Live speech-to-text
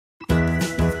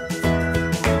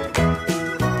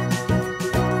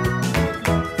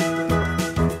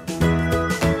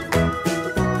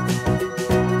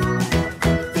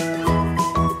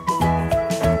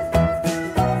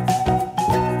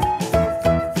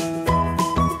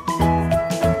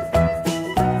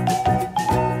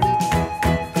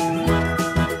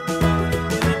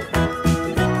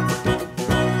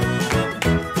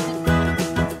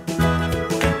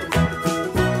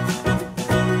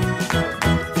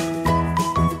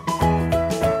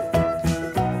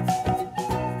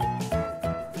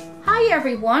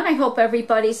everyone. I hope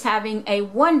everybody's having a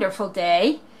wonderful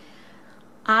day.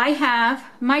 I have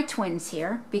my twins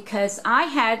here because I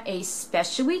had a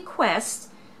special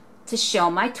request to show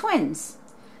my twins.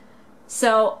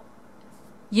 So,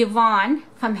 Yvonne,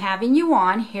 from having you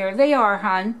on, here they are,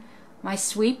 hon, my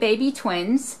sweet baby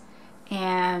twins.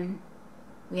 And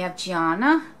we have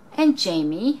Gianna and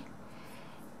Jamie.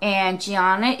 And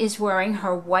Gianna is wearing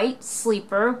her white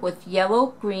sleeper with yellow,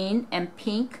 green, and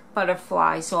pink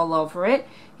butterflies all over it.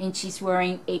 And she's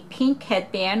wearing a pink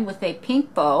headband with a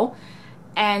pink bow.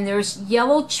 And there's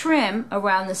yellow trim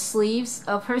around the sleeves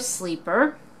of her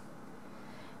sleeper.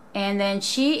 And then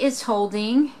she is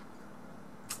holding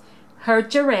her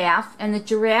giraffe. And the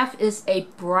giraffe is a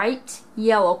bright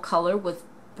yellow color with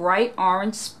bright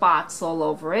orange spots all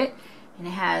over it. And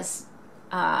it has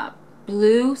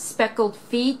blue speckled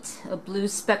feet, a blue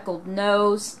speckled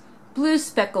nose, blue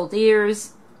speckled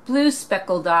ears, blue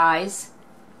speckled eyes,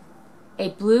 a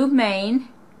blue mane,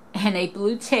 and a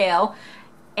blue tail.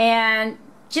 And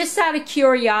just out of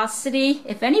curiosity,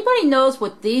 if anybody knows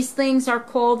what these things are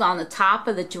called on the top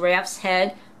of the giraffe's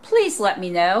head, please let me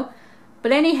know.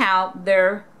 But anyhow,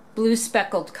 they're blue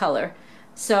speckled color.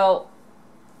 So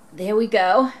there we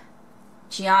go.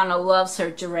 Gianna loves her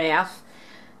giraffe.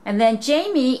 And then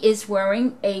Jamie is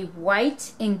wearing a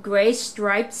white and gray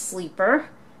striped sleeper,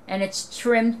 and it's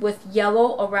trimmed with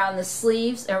yellow around the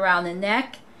sleeves, around the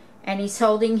neck, and he's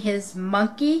holding his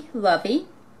monkey Lovey,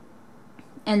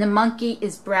 and the monkey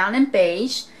is brown and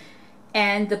beige,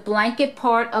 and the blanket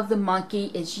part of the monkey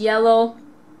is yellow,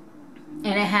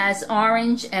 and it has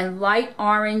orange and light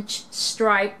orange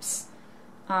stripes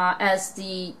as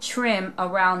the trim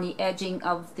around the edging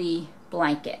of the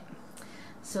blanket.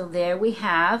 So there we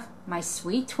have my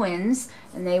sweet twins,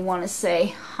 and they want to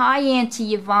say, "Hi,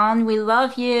 Auntie Yvonne, we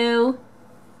love you."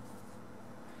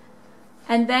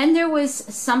 And then there was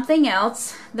something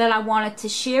else that I wanted to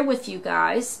share with you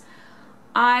guys.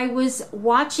 I was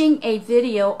watching a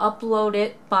video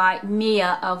uploaded by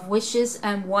Mia of Wishes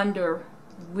and Wonder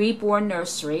Reborn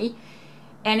Nursery,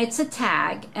 and it's a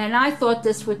tag, and I thought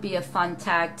this would be a fun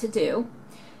tag to do.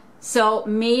 So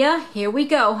Mia, here we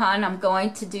go, hon. I'm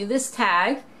going to do this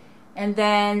tag, and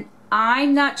then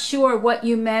I'm not sure what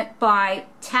you meant by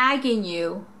tagging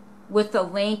you with a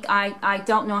link. I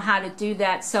don't know how to do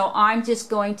that, so I'm just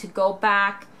going to go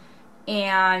back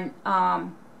and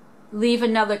leave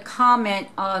another comment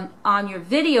on your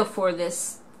video for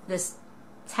this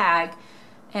tag,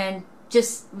 and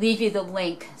just leave you the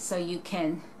link so you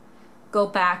can go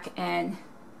back and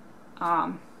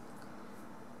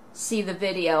see the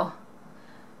video.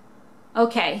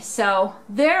 Okay, so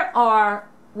there are,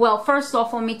 well, first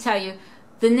off, let me tell you,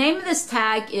 the name of this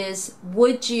tag is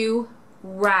Would You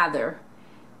Rather?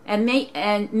 And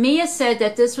Mia said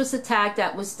that this was a tag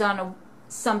that was done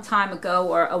some time ago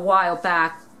or a while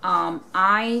back.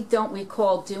 I don't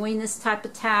recall doing this type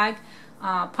of tag,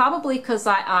 probably because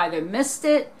I either missed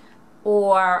it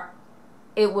or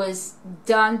it was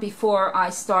done before I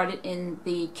started in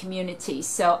the community.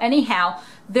 So anyhow,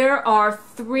 there are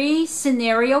 3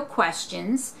 scenario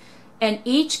questions, and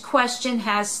each question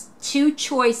has 2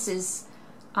 choices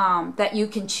that you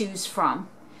can choose from.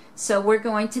 So we're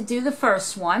going to do the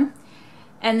first one,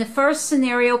 and the first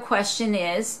scenario question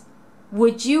is,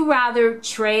 would you rather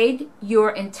trade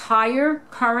your entire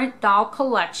current doll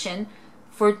collection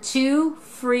for 2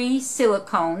 free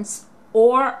silicones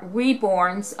or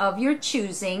reborns of your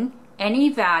choosing, any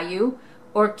value,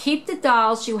 or keep the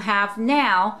dolls you have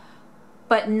now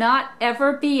but not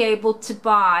ever be able to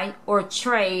buy or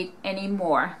trade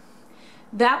anymore?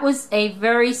 That was a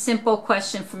very simple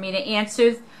question for me to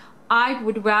answer. I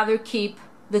would rather keep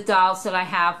the dolls that I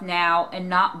have now and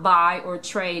not buy or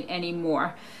trade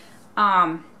anymore.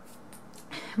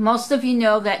 Most of you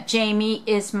know that Jamie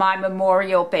is my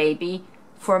memorial baby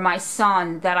for my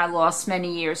son that I lost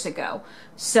many years ago.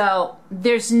 So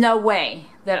there's no way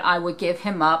that I would give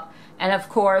him up. And of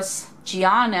course,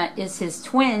 Gianna is his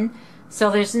twin,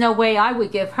 so there's no way I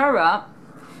would give her up.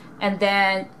 And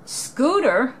then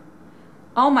Scooter,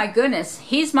 oh my goodness,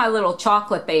 he's my little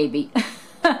chocolate baby.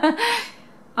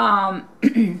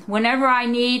 Whenever I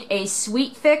need a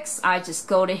sweet fix, I just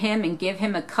go to him and give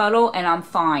him a cuddle and I'm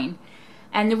fine.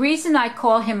 And the reason I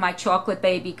call him my chocolate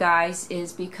baby, guys,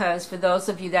 is because for those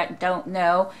of you that don't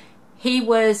know, he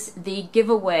was the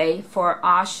giveaway for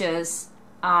Asha's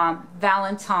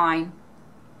Valentine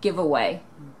giveaway.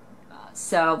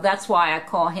 So that's why I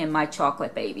call him my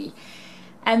chocolate baby.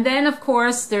 And then, of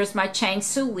course, there's my Chang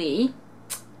Su Lee.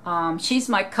 She's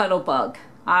my cuddle bug.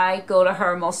 I go to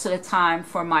her most of the time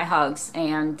for my hugs,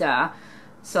 and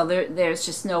so there's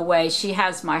just no way. She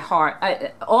has my heart.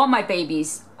 All my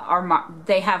babies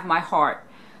they have my heart.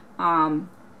 And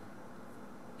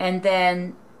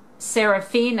then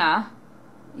Serafina,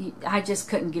 I just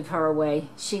couldn't give her away.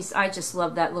 I just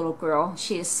love that little girl.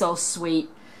 She is so sweet.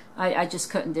 I just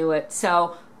couldn't do it.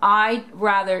 So I'd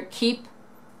rather keep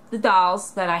the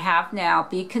dolls that I have now,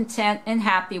 be content and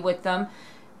happy with them,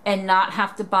 and not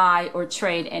have to buy or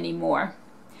trade anymore.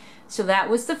 So that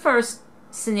was the first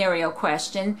scenario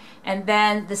question. And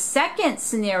then the second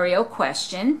scenario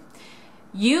question,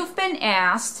 you've been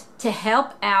asked to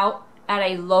help out at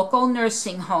a local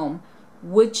nursing home.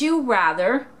 Would you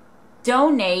rather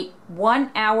donate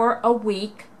 1 hour a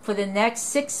week for the next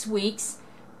 6 weeks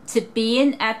to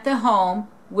being at the home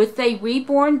with a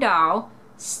reborn doll,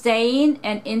 staying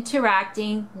and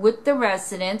interacting with the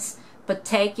residents, but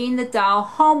taking the doll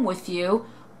home with you?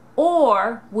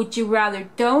 Or would you rather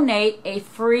donate a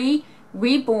free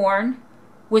reborn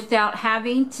without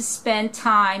having to spend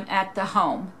time at the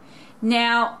home?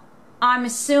 Now, I'm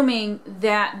assuming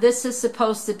that this is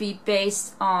supposed to be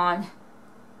based on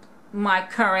my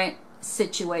current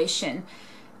situation.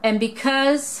 And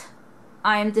because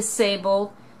I am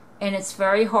disabled and it's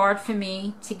very hard for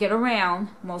me to get around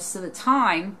most of the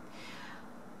time,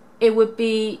 it would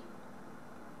be,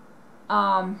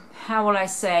 how would I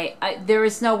say, there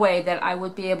is no way that I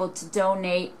would be able to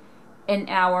donate an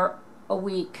hour a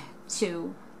week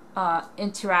to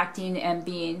interacting and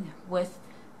being with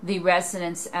the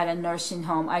residents at a nursing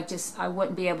home. I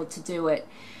wouldn't be able to do it.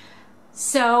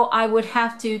 So I would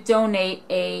have to donate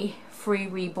a free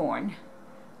reborn,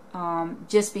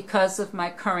 just because of my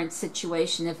current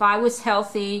situation. If I was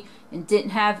healthy and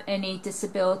didn't have any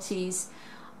disabilities,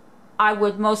 I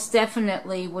would most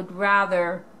definitely would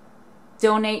rather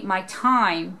donate my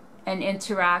time and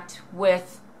interact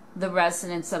with the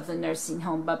residents of the nursing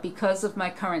home. But because of my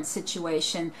current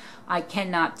situation, I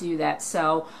cannot do that.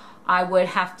 So I would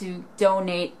have to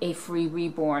donate a free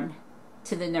reborn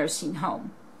to the nursing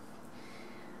home.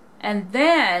 And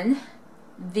then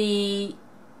the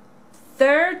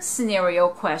third scenario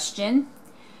question,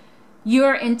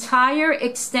 your entire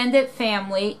extended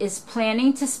family is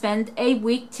planning to spend a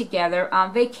week together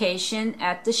on vacation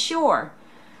at the shore.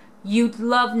 You'd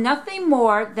love nothing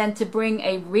more than to bring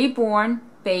a reborn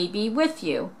baby with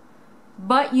you,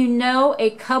 but you know a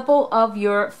couple of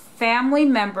your family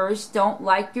members don't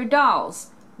like your dolls.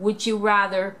 Would you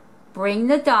rather bring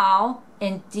the doll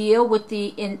and deal with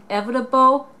the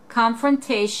inevitable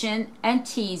confrontation and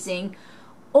teasing,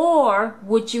 or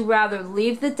would you rather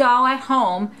leave the doll at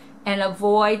home and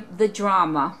avoid the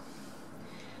drama?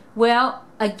 Well,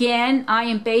 again, I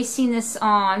am basing this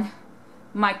on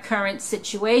my current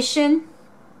situation,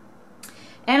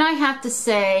 and I have to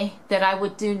say that I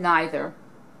would do neither.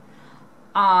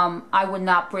 I would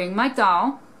not bring my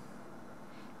doll,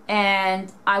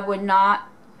 and I would not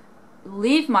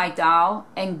leave my doll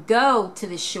and go to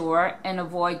the shore and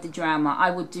avoid the drama.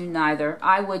 I would do neither.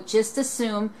 I would just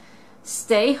assume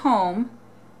stay home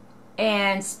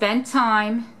and spend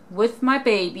time with my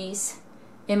babies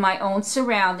in my own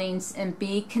surroundings and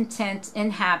be content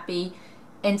and happy,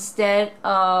 instead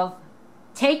of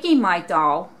taking my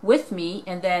doll with me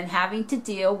and then having to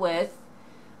deal with,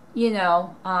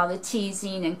 the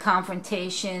teasing and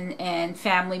confrontation and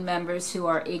family members who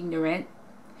are ignorant.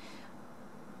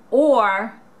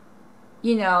 Or,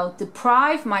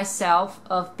 deprive myself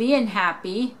of being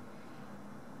happy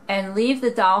and leave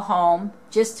the doll home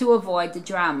just to avoid the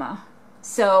drama.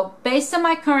 So based on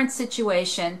my current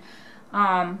situation,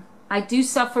 I do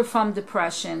suffer from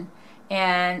depression,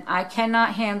 and I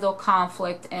cannot handle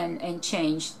conflict and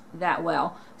change that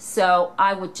well. So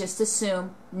I would just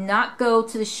assume not go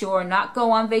to the shore, not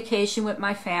go on vacation with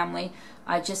my family.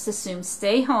 I just assume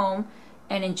stay home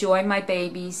and enjoy my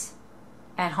babies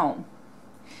at home.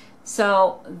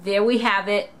 So there we have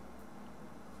it.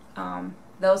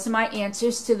 Those are my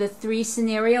answers to the 3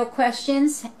 scenario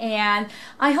questions, and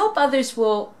I hope others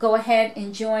will go ahead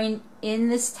and join in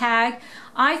this tag.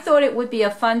 I thought it would be a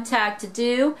fun tag to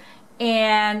do,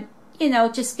 and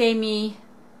just gave me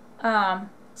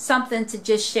something to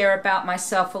just share about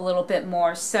myself a little bit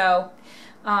more. So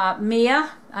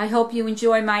Mia, I hope you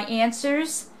enjoy my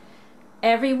answers.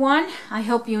 Everyone, I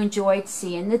hope you enjoyed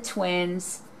seeing the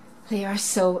twins. They are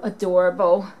so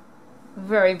adorable.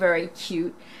 Very, very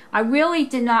cute. I really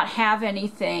did not have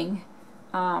anything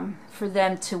for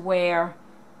them to wear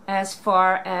as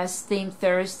far as Theme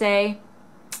Thursday.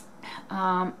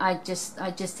 I just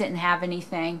didn't have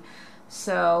anything.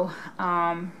 So,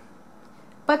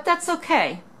 but that's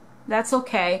okay. That's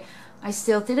okay. I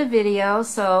still did a video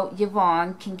so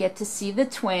Yvonne can get to see the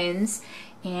twins,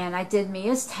 and I did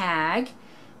Mia's tag.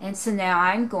 And so now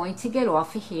I'm going to get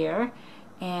off of here,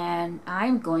 and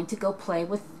I'm going to go play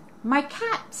with my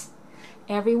cat.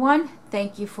 Everyone,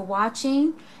 thank you for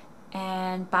watching,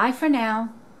 and bye for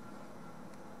now.